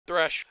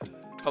Thresh,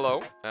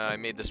 hello. I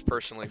made this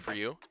personally for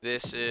you.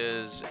 This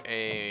is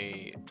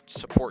a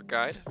support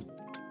guide.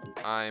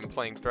 I'm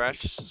playing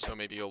Thresh, so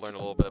maybe you'll learn a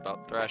little bit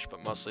about Thresh,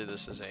 but mostly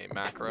this is a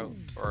macro,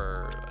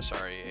 or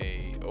sorry,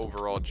 a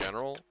overall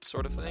general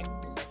sort of thing.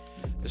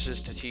 This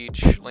is to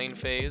teach lane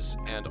phase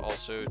and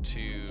also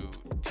to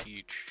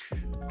teach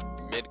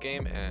mid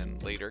game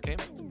and later game.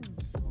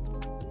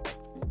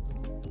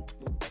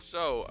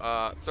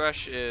 So,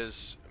 Thresh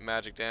is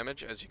magic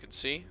damage, as you can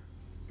see.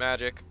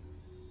 Magic.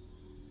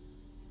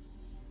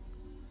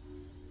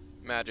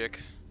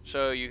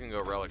 So you can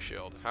go Relic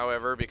Shield.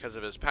 However, because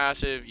of his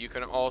passive, you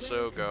can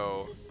also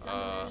go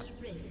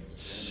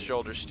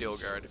Shoulder Steel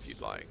Guard if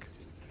you'd like.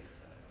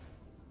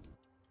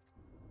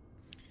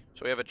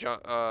 So we have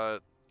a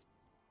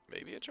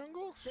maybe a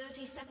jungle?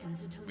 30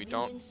 seconds until we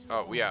don't.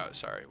 Oh, yeah,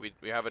 sorry.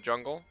 We have a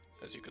jungle,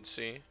 as you can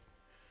see.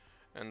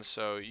 And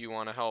so you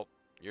want to help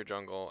your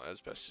jungle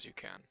as best as you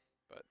can.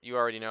 But you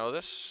already know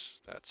this.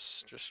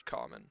 That's just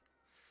common.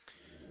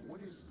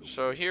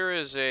 So here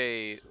is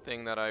a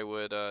thing that I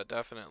would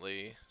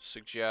definitely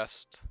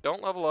suggest.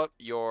 Don't level up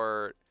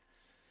your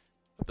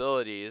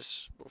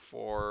abilities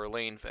before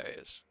lane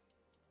phase.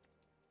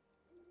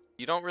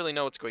 You don't really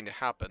know what's going to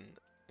happen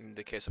in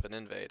the case of an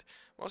invade.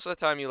 Most of the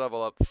time you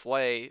level up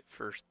Flay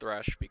for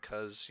Thresh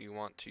because you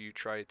want to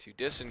try to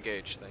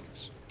disengage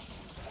things.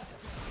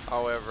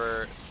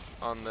 However,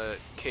 on the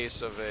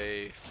case of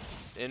a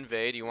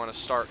invade, you want to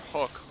start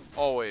Hook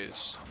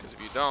always, because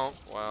if you don't,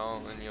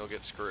 well, then you'll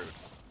get screwed.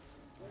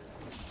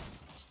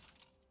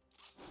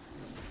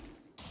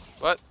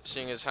 But,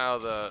 seeing as how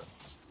the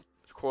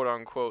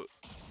quote-unquote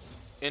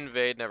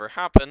invade never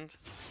happened,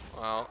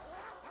 well,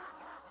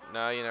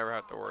 now you never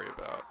have to worry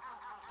about.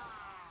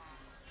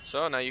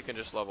 So now you can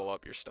just level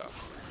up your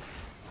stuff.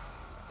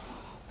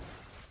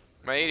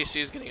 My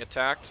ADC is getting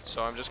attacked,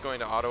 so I'm just going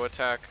to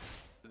auto-attack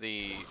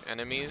the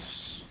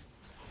enemies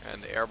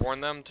and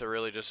airborne them to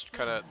really just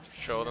kind of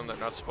show them they're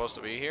not supposed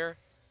to be here.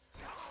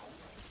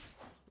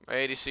 My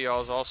ADC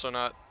is also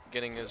not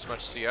getting as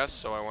much CS,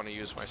 so I want to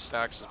use my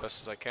stacks as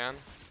best as I can.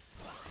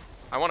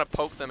 I want to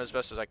poke them as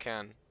best as I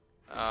can.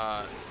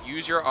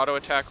 Use your auto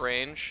attack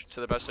range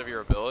to the best of your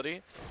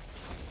ability,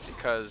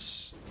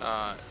 because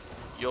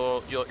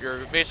you're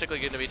basically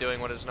going to be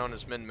doing what is known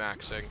as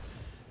min-maxing,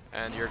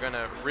 and you're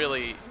gonna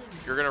really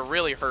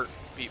hurt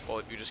people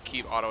if you just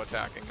keep auto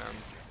attacking them.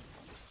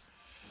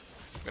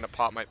 I'm gonna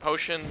pop my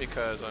potion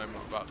because I'm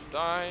about to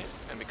die,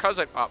 and because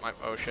I popped my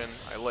potion,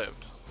 I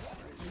lived,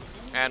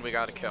 and we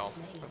got a kill.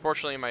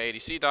 Unfortunately, my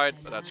ADC died,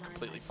 but that's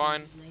completely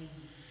fine.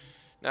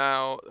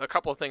 Now, a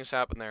couple of things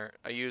happened there.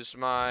 I used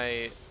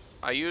my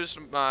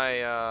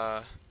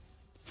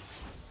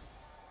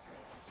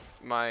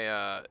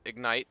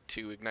ignite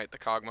to ignite the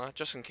Kog'Maw,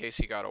 just in case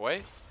he got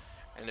away.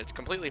 And it's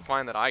completely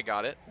fine that I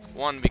got it.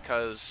 One,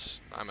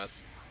 because I'm a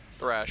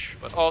Thresh,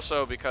 but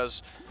also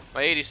because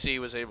my ADC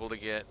was able to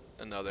get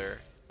another,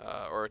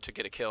 or to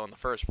get a kill in the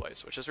first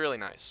place, which is really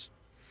nice.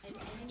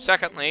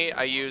 Secondly,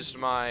 I used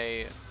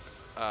my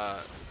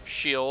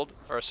shield,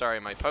 or sorry,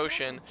 my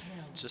potion,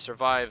 to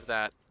survive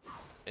that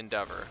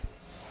endeavor.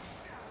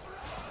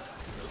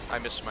 I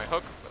missed my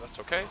hook, but that's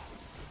okay.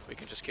 We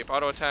can just keep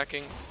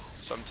auto-attacking.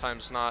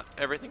 Sometimes not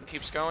everything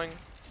keeps going.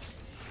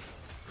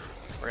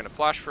 We're going to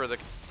flash for the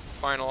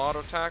final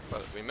auto-attack,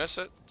 but if we miss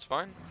it, it's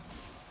fine.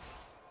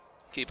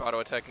 Keep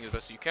auto-attacking as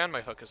best you can.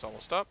 My hook is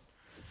almost up.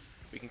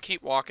 We can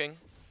keep walking.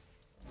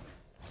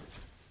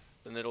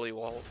 The Nidalee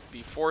will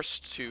be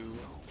forced to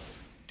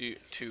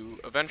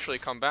eventually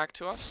come back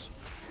to us.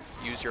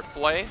 Use your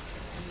Flay,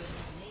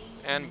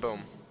 and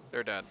boom.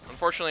 They're dead.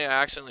 Unfortunately,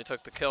 I accidentally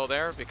took the kill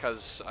there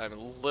because I'm a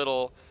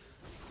little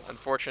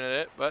unfortunate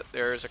at it, but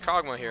there's a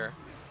Kog'Maw here.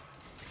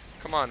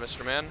 Come on,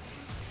 Mr. Man.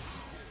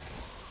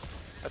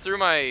 I threw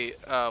my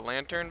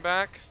lantern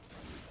back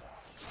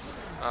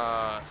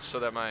so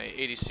that my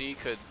ADC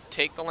could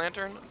take the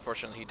lantern.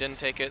 Unfortunately, he didn't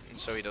take it, and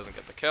so he doesn't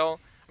get the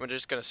kill. I'm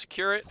just going to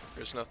secure it.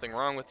 There's nothing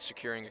wrong with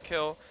securing a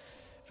kill.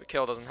 If a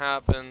kill doesn't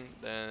happen,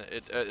 then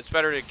it's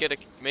better to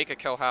make a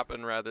kill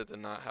happen rather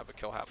than not have a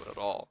kill happen at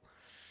all.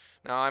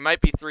 Now, I might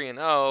be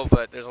 3-0,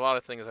 but there's a lot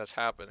of things that's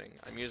happening.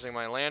 I'm using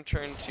my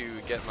lantern to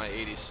get my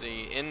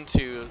ADC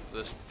into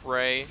this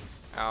fray.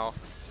 Ow.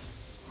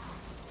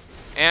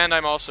 And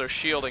I'm also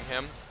shielding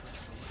him.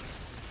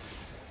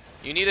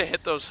 You need to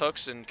hit those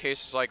hooks in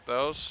cases like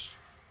those,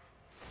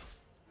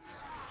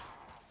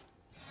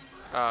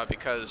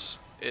 because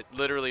it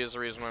literally is the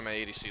reason why my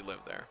ADC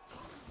lived there.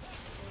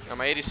 Now,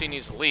 my ADC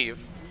needs to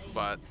leave,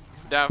 but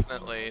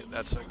definitely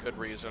that's a good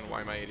reason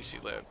why my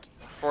ADC lived.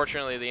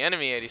 Fortunately, the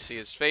enemy ADC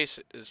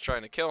is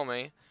trying to kill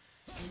me,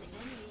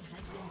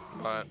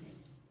 but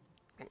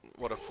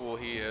what a fool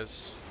he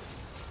is.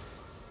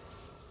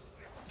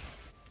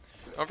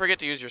 Don't forget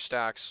to use your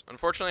stacks.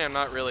 Unfortunately, I'm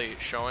not really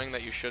showing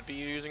that you should be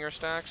using your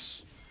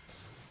stacks,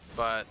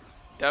 but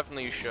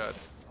definitely you should.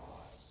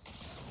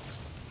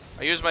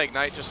 I use my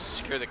ignite just to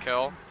secure the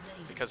kill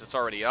because it's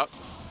already up.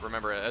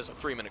 Remember, it has a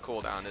 3-minute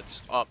cooldown.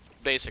 It's up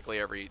basically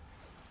every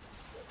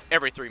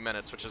 3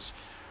 minutes, which is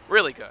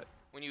really good.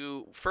 when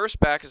you first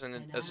back as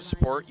a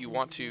support, you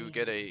want to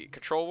get a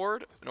control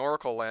ward, an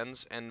oracle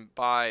lens, and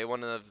buy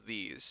one of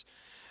these.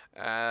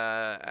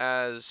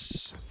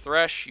 As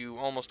Thresh, you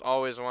almost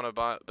always want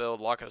to build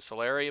Locket of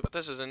Solari, but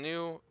this is a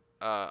new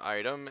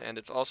item, and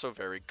it's also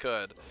very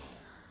good.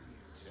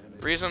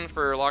 The reason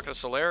for Locket of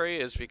Solari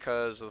is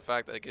because of the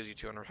fact that it gives you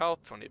 200 health,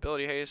 20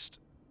 ability haste,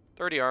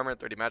 30 armor, and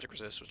 30 magic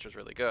resist, which is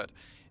really good.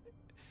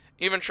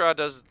 Evenshroud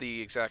does the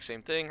exact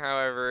same thing,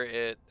 however,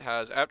 it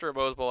has, after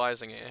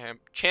immobilizing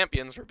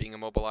champions or being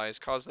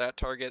immobilized, cause that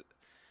target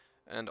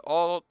and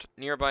all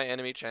nearby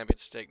enemy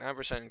champions to take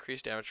 9%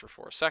 increased damage for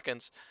 4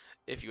 seconds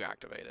if you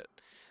activate it.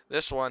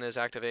 This one is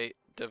activate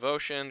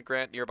Devotion,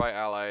 grant nearby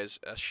allies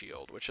a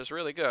shield, which is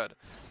really good.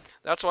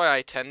 That's why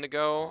I tend to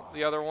go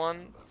the other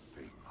one.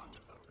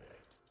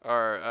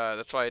 Or,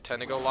 that's why I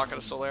tend to go Locket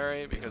of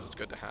Solari, because it's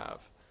good to have.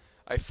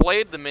 I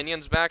flayed the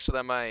minions back so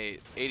that my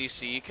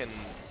ADC can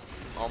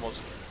almost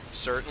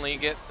certainly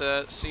get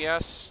the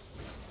CS.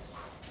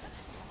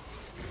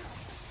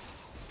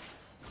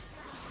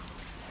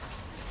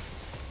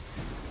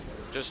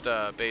 Just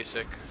a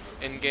basic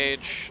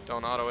engage,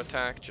 don't auto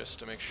attack, just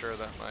to make sure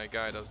that my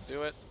guy doesn't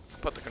do it.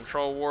 Put the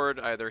control ward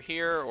either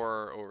here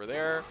or over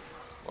there.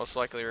 Most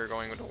likely we're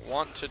going to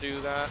want to do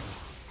that.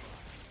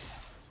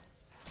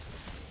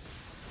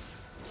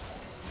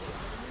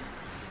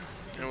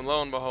 And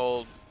lo and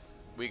behold,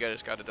 we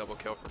just got a double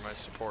kill for my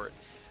support.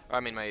 I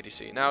mean my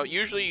ADC. Now,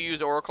 usually you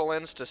use Oracle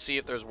Lens to see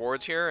if there's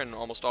wards here, and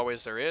almost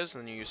always there is,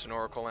 and then you use an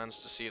Oracle Lens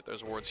to see if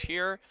there's wards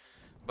here.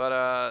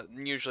 But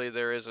usually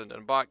there isn't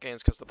in bot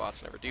games because the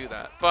bots never do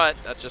that. But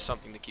that's just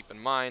something to keep in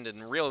mind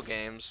in real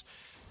games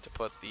to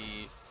put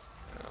the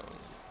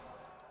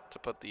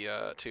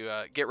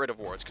get rid of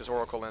wards, because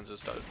Oracle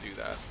Lenses does do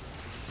that.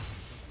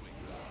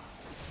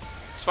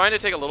 It's fine to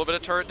take a little bit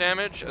of turret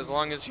damage as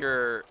long as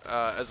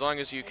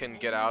you can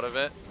get out of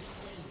it,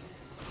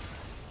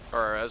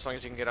 or as long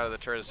as you can get out of the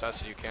turret as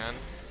fast as you can.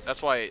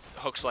 That's why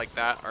hooks like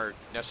that are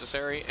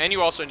necessary, and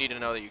you also need to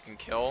know that you can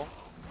kill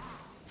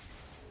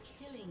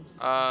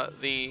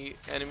the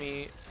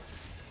enemy,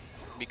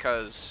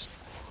 because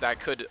that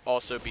could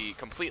also be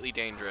completely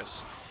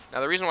dangerous. Now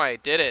the reason why I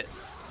did it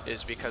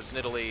is because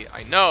Nidalee,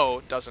 I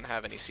know, doesn't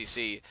have any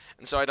CC,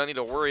 and so I don't need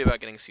to worry about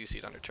getting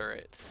CC'd under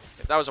turret.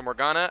 If that was a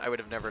Morgana, I would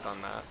have never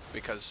done that,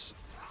 because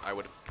I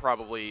would have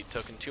probably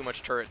taken too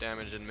much turret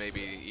damage and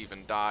maybe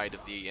even died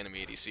if the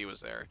enemy ADC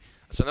was there.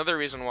 That's another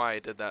reason why I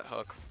did that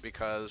hook,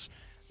 because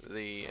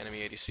the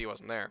enemy ADC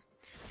wasn't there.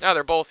 Now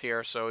they're both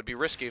here, so it'd be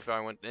risky if I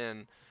went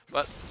in,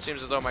 but it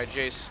seems as though my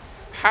Jace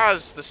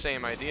has the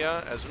same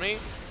idea as me,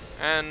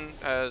 and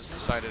has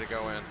decided to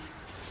go in.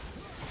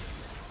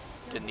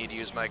 Didn't need to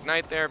use my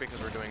Ignite there because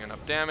we're doing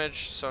enough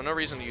damage, so no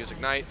reason to use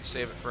Ignite,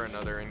 save it for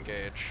another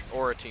engage,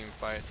 or a team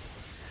fight.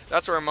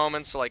 That's where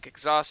moments like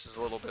Exhaust is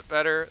a little bit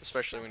better,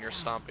 especially when you're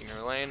stomping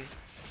your lane.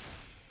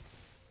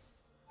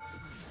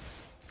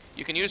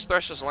 You can use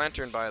Thresh's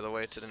Lantern, by the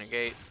way, to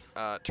negate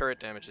turret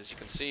damage. As you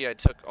can see, I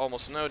took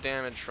almost no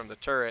damage from the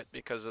turret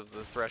because of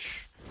the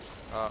Thresh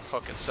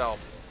hook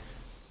itself.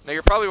 Now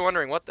you're probably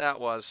wondering what that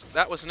was.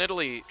 That was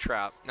Nidalee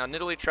Trap. Now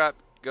Nidalee Trap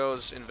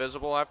goes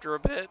invisible after a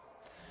bit,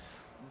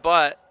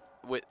 but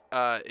with,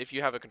 if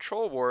you have a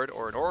control ward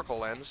or an Oracle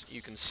Lens,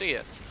 you can see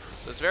it.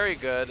 So it's very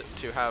good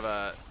to have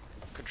a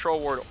control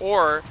ward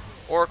or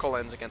Oracle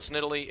Lens against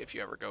Nidalee if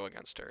you ever go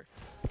against her,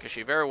 because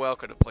she very well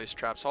could have placed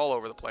traps all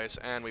over the place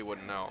and we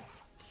wouldn't know.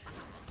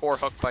 Poor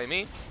hook by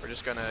me. We're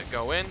just gonna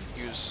go in,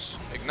 use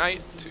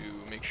Ignite to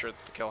make sure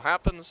that the kill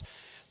happens.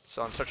 It's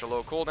on such a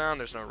low cooldown,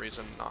 there's no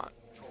reason not.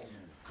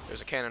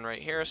 There's a cannon right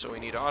here, so we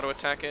need to auto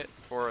attack it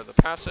for the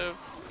passive.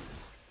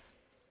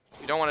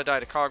 You don't want to die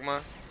to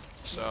Kog'Maw,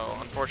 so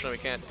unfortunately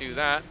we can't do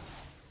that.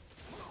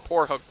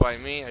 Poor hook by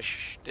me. I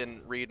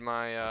didn't read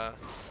my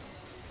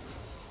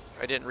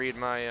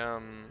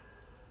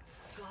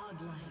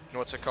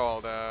what's it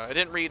called? I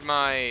didn't read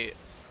my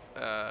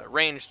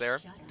range there.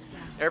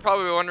 They're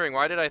probably wondering,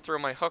 why did I throw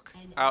my hook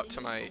out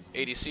to my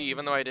ADC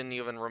even though I didn't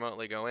even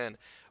remotely go in?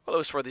 Well, it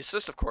was for the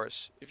assist, of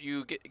course. If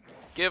you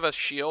give a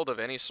shield of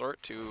any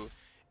sort to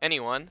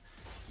anyone,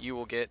 you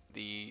will get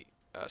the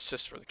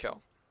assist for the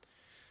kill.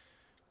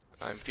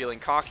 I'm feeling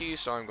cocky,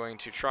 so I'm going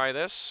to try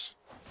this.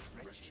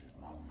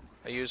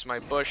 I use my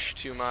bush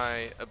to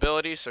my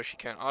ability so she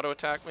can't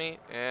auto-attack me,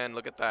 and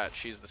look at that,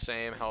 she's the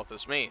same health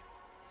as me.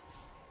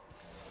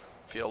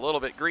 Feel a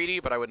little bit greedy,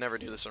 but I would never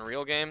do this in a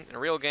real game. In a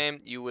real game,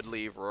 you would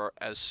leave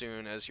as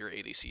soon as your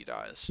ADC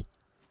dies.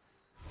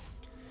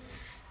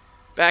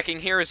 Backing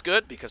here is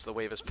good because the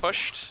wave is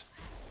pushed.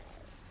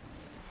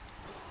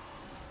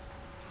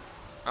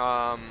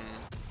 I'm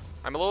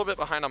a little bit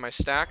behind on my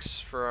stacks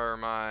for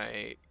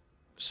my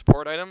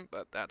support item,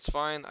 but that's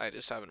fine. I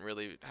just haven't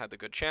really had the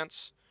good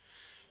chance.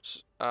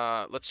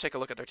 Let's take a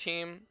look at their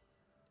team.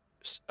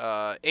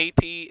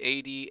 AP,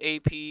 AD,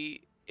 AP,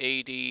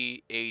 AD,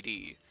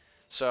 AD.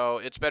 So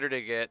it's better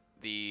to get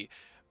the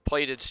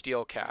plated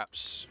steel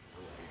caps.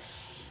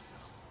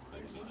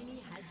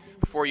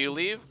 Before you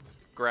leave,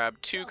 grab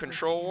 2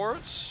 control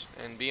wards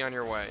and be on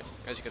your way.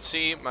 As you can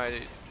see, my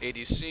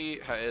ADC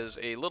is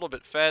a little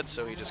bit fed,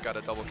 so he just got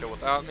a double kill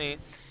without me.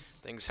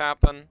 Things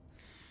happen.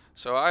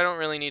 So I don't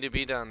really need to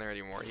be down there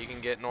anymore. He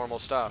can get normal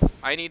stuff.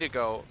 I need to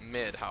go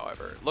mid,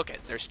 however. Look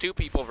at, there's 2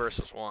 people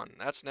versus 1.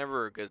 That's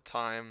never a good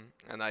time,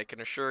 and I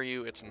can assure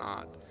you it's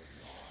not.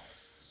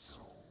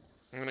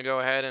 I'm going to go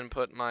ahead and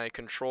put my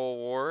control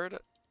ward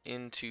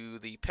into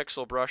the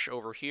pixel brush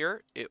over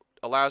here. It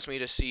allows me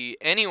to see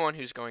anyone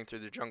who's going through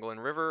the jungle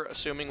and river,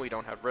 assuming we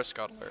don't have Risk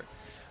Scuttler.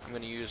 I'm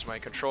going to use my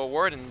control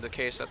ward in the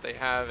case that they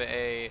have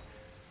a...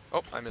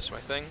 Oh, I missed my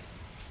thing.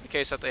 In the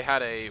case that they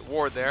had a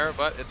ward there,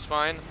 but it's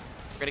fine.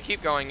 I'm going to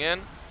keep going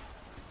in.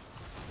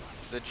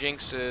 The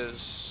Jinx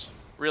is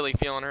really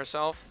feeling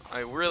herself. I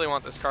really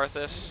want this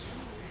Karthus.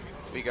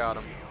 We got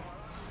him.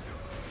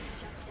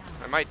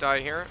 I might die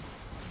here,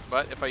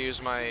 but if I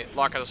use my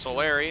Locket of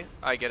Solari,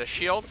 I get a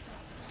shield.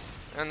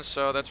 And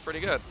so that's pretty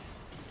good.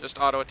 Just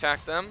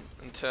auto-attack them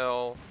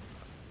until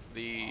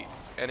the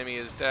enemy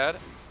is dead.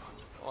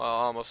 Well,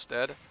 almost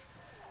dead.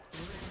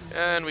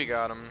 And we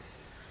got him.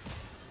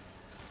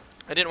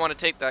 I didn't want to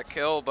take that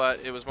kill, but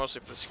it was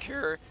mostly for the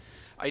secure.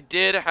 I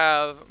did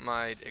have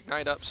my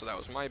Ignite up, so that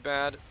was my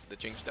bad. The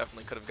Jinx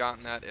definitely could have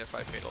gotten that if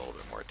I paid a little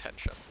bit more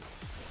attention.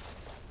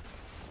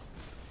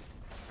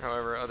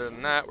 However, other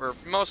than that, we're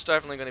most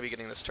definitely going to be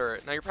getting this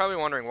turret. Now you're probably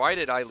wondering, why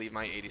did I leave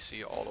my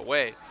ADC all the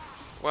way?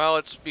 Well,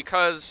 it's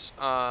because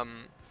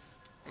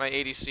my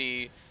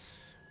ADC,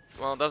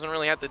 well, doesn't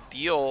really have to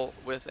deal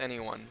with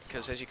anyone.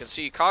 Because as you can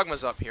see,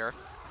 Kog'Maw's up here.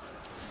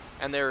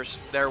 And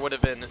there would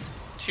have been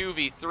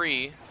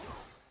 2v3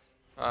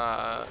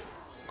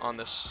 on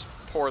this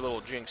poor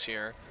little Jinx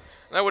here.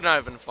 That would not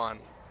have been fun.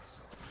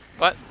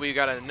 But we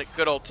got a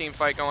good old team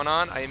fight going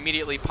on. I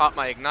immediately pop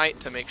my Ignite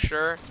to make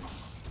sure.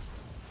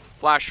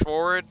 Flash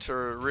forward to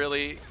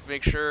really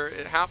make sure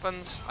it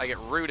happens. I get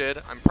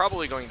rooted. I'm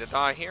probably going to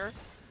die here,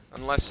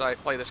 unless I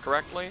play this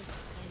correctly.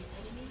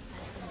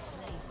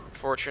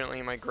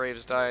 Fortunately, my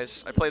Graves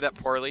dies. I played that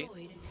poorly.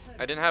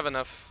 I didn't have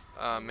enough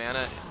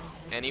mana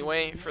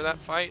anyway for that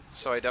fight,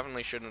 so I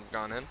definitely shouldn't have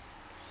gone in.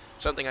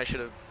 Something I should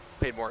have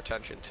paid more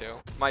attention to.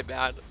 My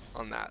bad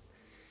on that.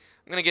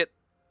 I'm going to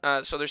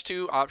get... so there's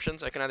 2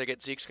 options. I can either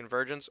get Zeke's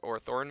Convergence or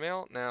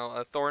Thornmail.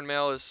 Now,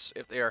 Thornmail is,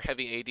 if they are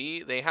heavy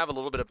AD, they have a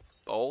little bit of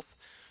both.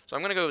 So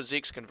I'm going to go with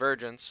Zeke's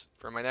Convergence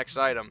for my next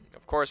item.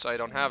 Of course, I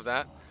don't have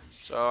that,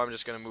 so I'm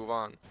just going to move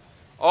on.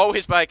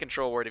 Always buy a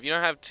control ward. If you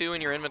don't have 2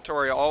 in your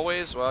inventory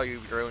always, well, you're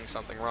doing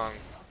something wrong.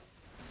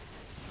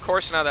 Of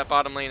course, now that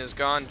bottom lane is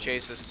gone,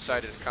 Jace has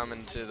decided to come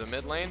into the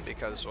mid lane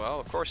because, well,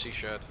 of course he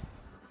should.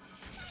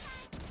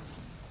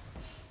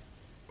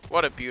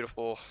 What a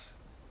beautiful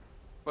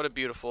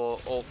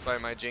ult by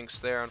my Jinx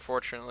there.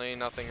 Unfortunately,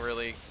 nothing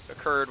really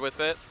occurred with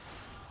it.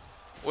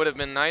 Would have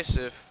been nice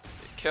if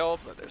it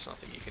killed, but there's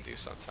nothing you can do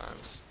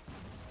sometimes.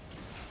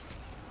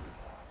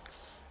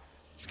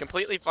 It's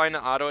completely fine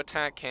to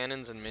auto-attack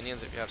cannons and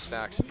minions if you have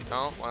stacks. If you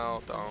don't,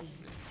 well, don't.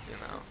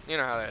 You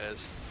know how that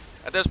is.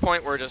 At this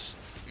point, we're just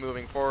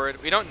moving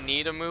forward. We don't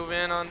need to move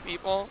in on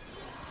people,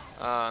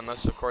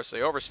 unless, of course,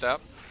 they overstep.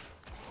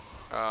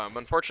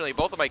 Unfortunately,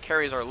 both of my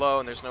carries are low,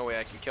 and there's no way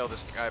I can kill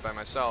this guy by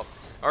myself.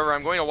 However,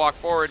 I'm going to walk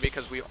forward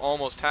because we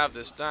almost have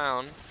this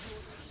down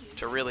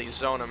to really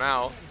zone him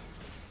out.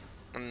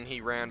 And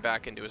he ran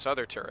back into his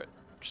other turret,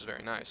 which is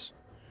very nice.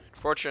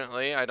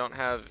 Fortunately, I don't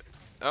have...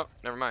 Oh,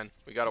 never mind.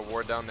 We got a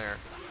ward down there.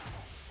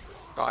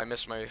 Oh, I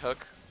missed my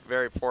hook.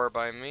 Very poor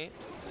by me.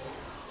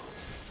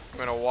 I'm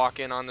going to walk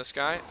in on this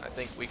guy. I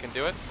think we can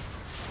do it.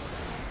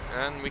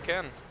 And we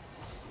can.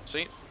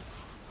 See?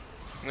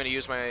 I'm going to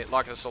use my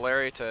Locket of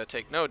Solari to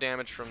take no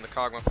damage from the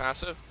Kog'Maw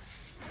passive.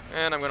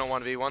 And I'm going to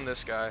 1v1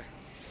 this guy.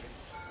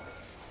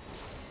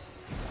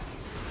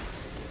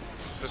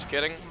 Just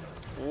kidding.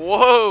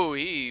 Whoa!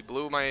 He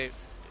blew my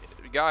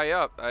guy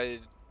up. I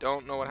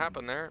don't know what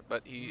happened there,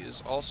 but he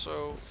is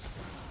also...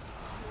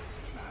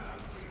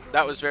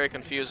 That was very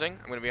confusing,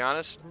 I'm going to be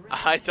honest.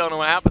 I don't know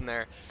what happened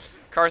there.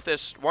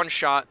 Karthus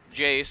one-shot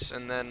Jace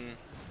and then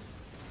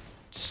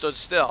stood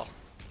still.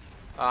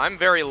 I'm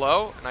very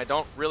low, and I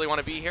don't really want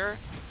to be here.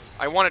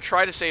 I want to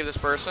try to save this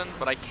person,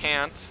 but I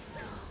can't.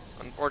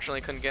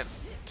 Unfortunately, couldn't get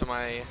to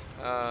my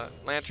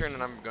lantern,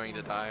 and I'm going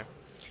to die.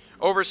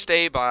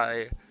 Overstay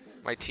by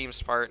my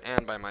team's part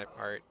and by my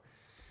part.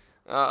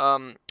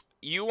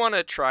 You want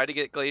to try to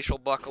get Glacial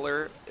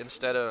Buckler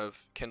instead of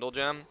Kindle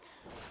Gem.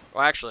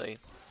 Well, actually,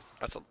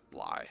 that's a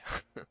lie.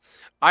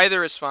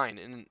 Either is fine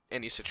in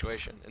any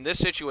situation. In this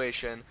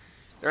situation,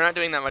 they're not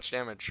doing that much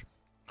damage.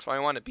 So I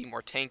want to be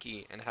more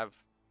tanky and have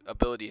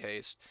ability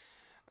haste.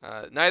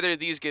 Neither of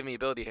these give me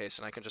ability haste,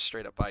 and I can just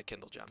straight up buy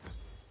Kindle Gem.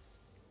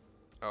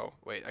 Oh,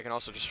 wait, I can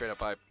also just straight up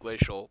buy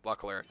Glacial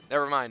Buckler.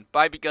 Never mind,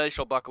 buy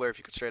Glacial Buckler if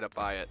you could straight up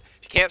buy it.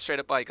 If you can't straight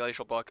up buy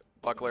Glacial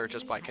Buckler,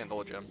 just buy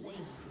Kindle Gem.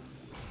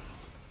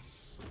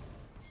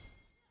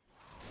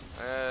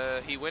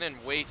 He went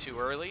in way too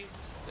early.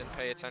 Didn't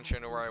pay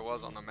attention to where I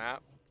was on the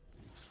map.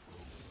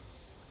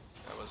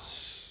 That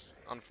was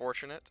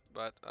unfortunate,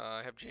 but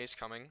I have Jace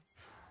coming.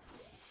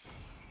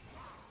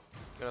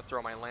 Gonna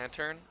throw my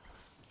lantern,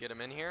 get him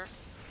in here.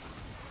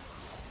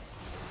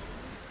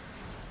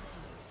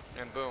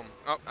 And boom.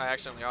 Oh, I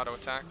accidentally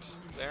auto-attacked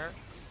there.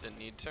 Didn't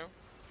need to,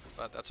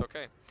 but that's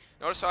okay.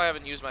 Notice how I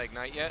haven't used my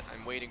Ignite yet.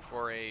 I'm waiting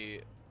for a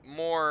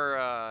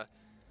more,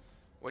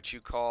 what you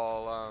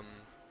call,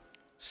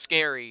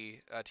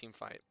 scary team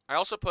fight. I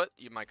also put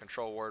my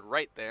control ward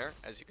right there,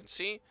 as you can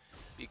see,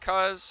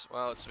 because,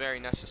 well, it's very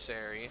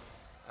necessary,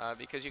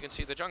 because you can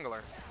see the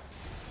jungler.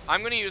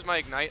 I'm going to use my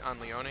Ignite on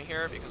Leona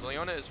here, because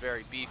Leona is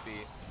very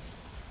beefy.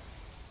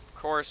 Of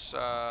course,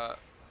 as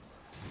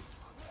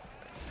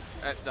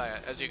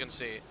you can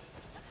see.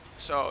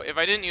 So, if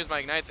I didn't use my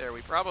Ignite there,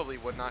 we probably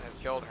would not have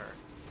killed her.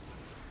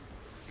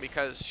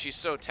 Because she's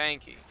so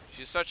tanky.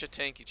 She's such a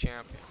tanky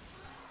champion.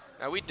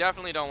 Now, we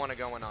definitely don't want to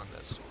go in on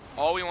this.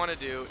 All we want to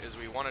do is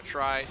we want to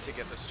try to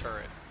get this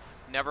turret.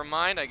 Never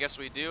mind, I guess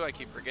we do. I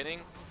keep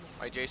forgetting.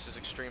 My Jace is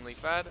extremely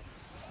fed.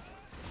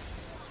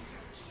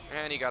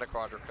 And he got a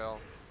quadra kill.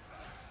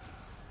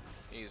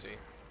 Easy.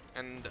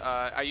 And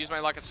I used my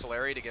Luck at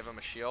Solari to give him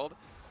a shield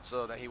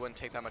so that he wouldn't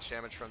take that much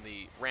damage from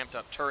the ramped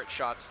up turret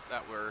shots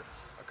that were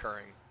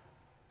occurring.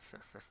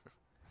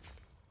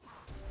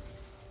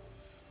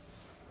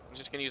 I'm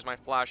just going to use my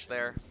flash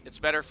there. It's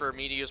better for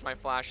me to use my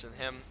flash than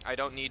him. I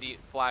don't need to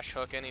flash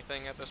hook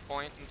anything at this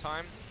point in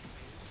time.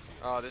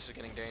 Oh, this is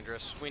getting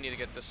dangerous. We need to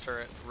get this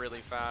turret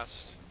really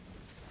fast.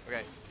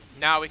 Okay,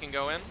 now we can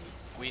go in.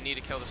 We need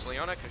to kill this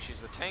Leona because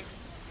she's the tank.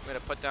 I'm going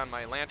to put down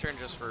my lantern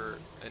just for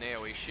an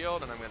AoE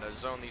shield, and I'm going to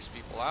zone these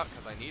people out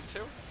because I need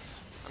to.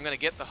 I'm going to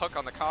get the hook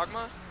on the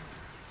Kog'Maw.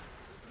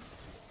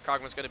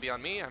 Kog'Maw's going to be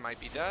on me. I might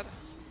be dead.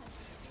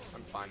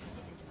 I'm fine.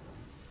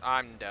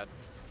 I'm dead.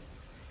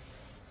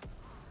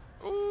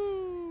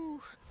 Ooh,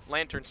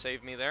 lantern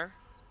saved me there.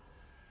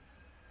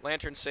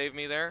 Lantern saved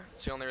me there.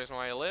 It's the only reason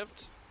why I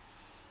lived.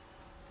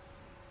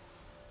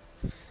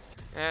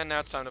 And now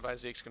it's time to buy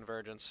Zeke's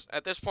Convergence.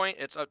 At this point,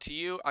 it's up to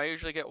you. I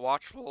usually get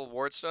Watchful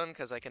Wardstone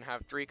because I can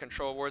have 3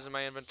 control wards in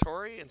my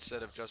inventory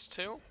instead of just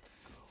 2.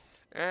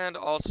 And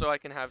also I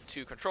can have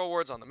 2 control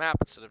wards on the map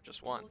instead of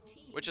just 1.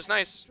 Which is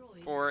nice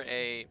for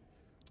a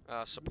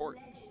support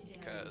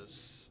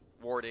because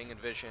warding and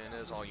vision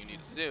is all you need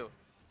to do.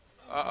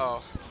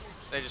 Uh-oh.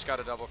 They just got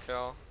a double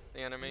kill,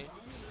 the enemy.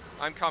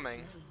 I'm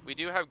coming. We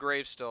do have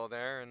Graves still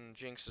there, and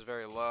Jinx is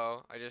very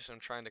low. I just am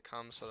trying to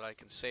come so that I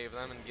can save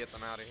them and get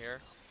them out of here.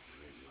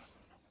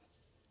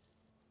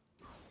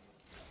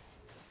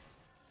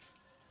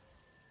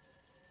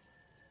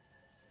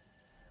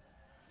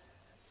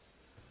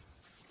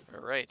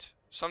 Alright.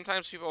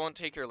 Sometimes people won't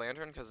take your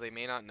lantern because they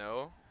may not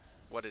know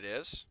what it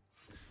is.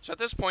 So at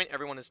this point,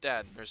 everyone is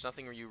dead. There's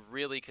nothing you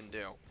really can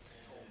do.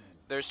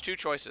 There's 2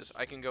 choices.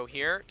 I can go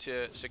here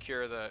to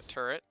secure the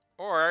turret,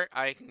 or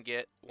I can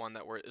get one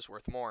that is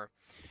worth more.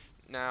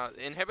 Now,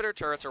 inhibitor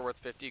turrets are worth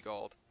 50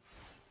 gold.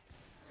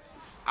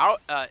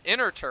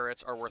 Inner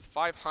turrets are worth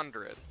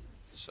 500.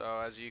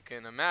 So as you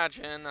can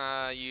imagine,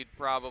 you'd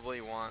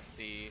probably want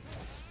the,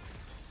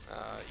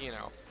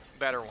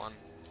 better one.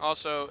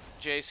 Also,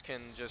 Jace can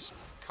just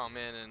come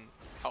in and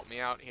help me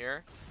out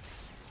here.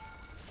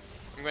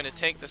 I'm going to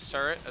take this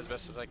turret as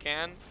best as I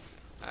can.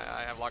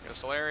 I have Lock of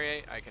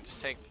Solari. I can just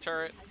take the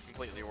turret.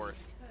 Completely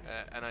worth.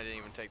 And I didn't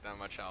even take that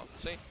much health.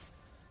 See?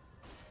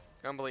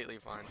 Completely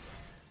fine.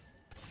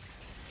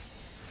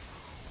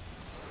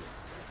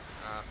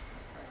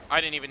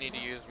 I didn't even need to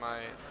use my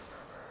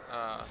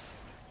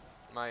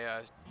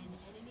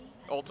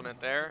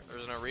ultimate there. There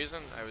was no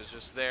reason. I was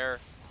just there.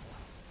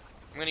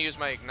 I'm going to use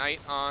my Ignite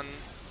on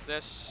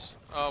this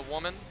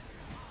woman.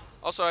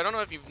 Also, I don't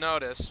know if you've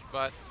noticed,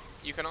 but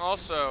you can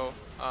also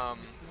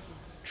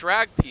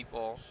drag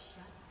people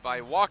by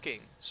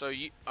walking. So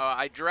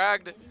I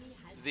dragged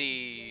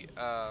the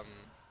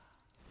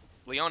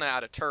Leona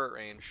out of turret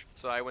range,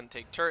 so I wouldn't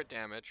take turret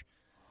damage.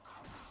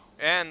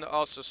 And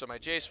also, so my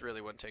Jace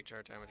really wouldn't take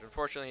turret damage.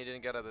 Unfortunately, he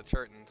didn't get out of the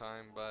turret in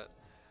time, but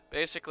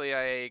basically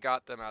I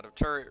got them out of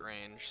turret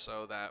range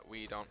so that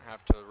we don't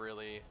have to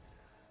really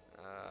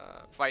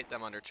fight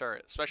them under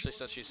turret, especially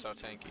since she's so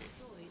tanky.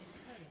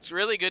 It's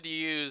really good to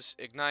use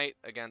Ignite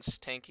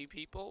against tanky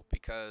people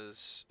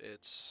because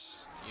it's,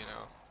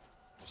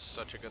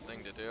 such a good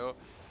thing to do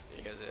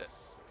because it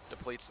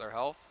depletes their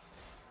health.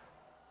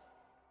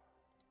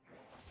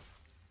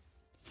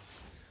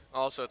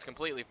 Also, it's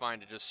completely fine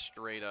to just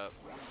straight up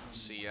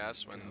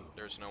CS when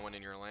there's no one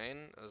in your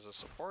lane as a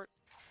support.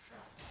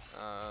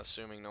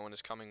 Assuming no one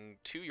is coming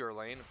to your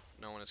lane.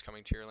 If no one is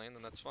coming to your lane,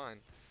 then that's fine.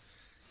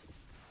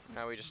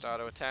 Now we just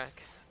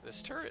auto-attack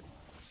this turret.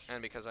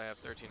 And because I have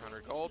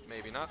 1300 gold,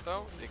 maybe not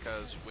though,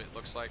 because it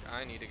looks like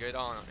I need to get in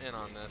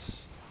on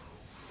this.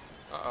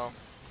 Uh-oh.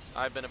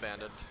 I've been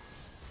abandoned.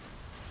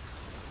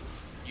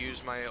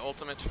 Use my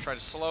ultimate to try to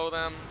slow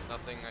them.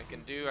 Nothing I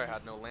can do. I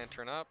had no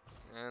lantern up.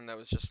 And that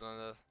was just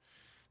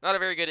not a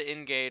very good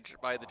engage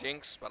by the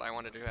Jinx, but I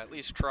wanted to at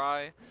least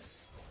try.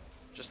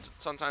 Just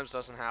sometimes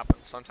doesn't happen,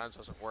 sometimes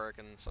doesn't work,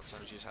 and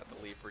sometimes you just have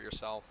to leave for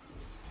yourself.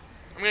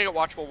 I'm going to get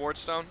Watchful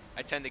Wardstone.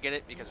 I tend to get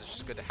it because it's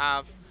just good to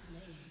have.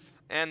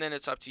 And then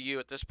it's up to you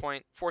at this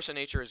point. Force of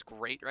Nature is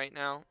great right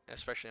now,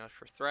 especially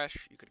for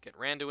Thresh. You could get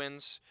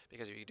Randuins,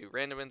 because if you do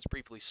Randuins,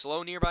 briefly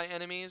slow nearby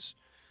enemies.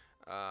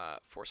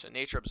 Force of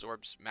Nature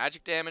absorbs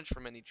magic damage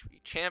from any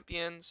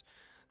champions,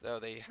 though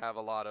they have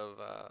a lot of,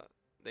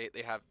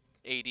 they have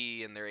AD,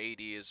 and their AD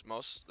is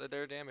most of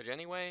their damage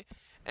anyway.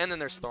 And then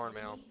there's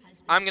Thornmail.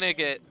 I'm going to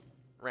get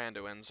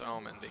Randuin's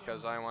Omen,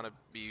 because I want to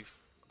be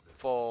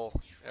full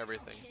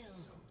everything.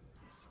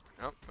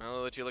 Oh,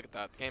 I'll let you look at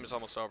that. The game is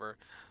almost over.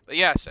 But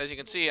yes, as you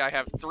can see, I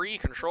have 3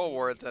 control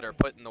wards that are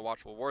put in the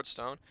Watchful Ward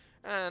Stone,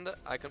 and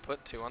I can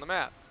put 2 on the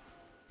map.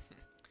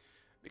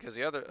 Because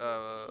the other,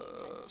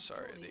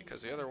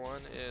 because the other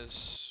one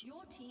is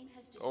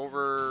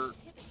over.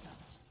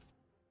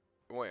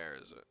 Where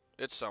is it?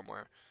 It's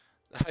somewhere.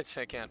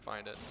 I can't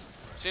find it.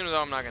 Seems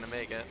though I'm not gonna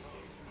make it,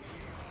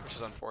 which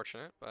is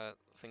unfortunate, but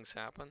things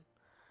happen.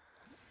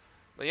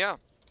 But yeah,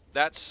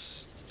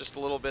 that's just a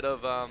little bit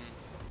of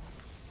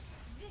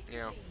you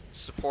know,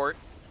 support.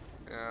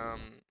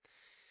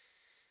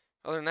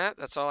 Other than that,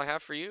 that's all I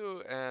have for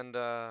you, and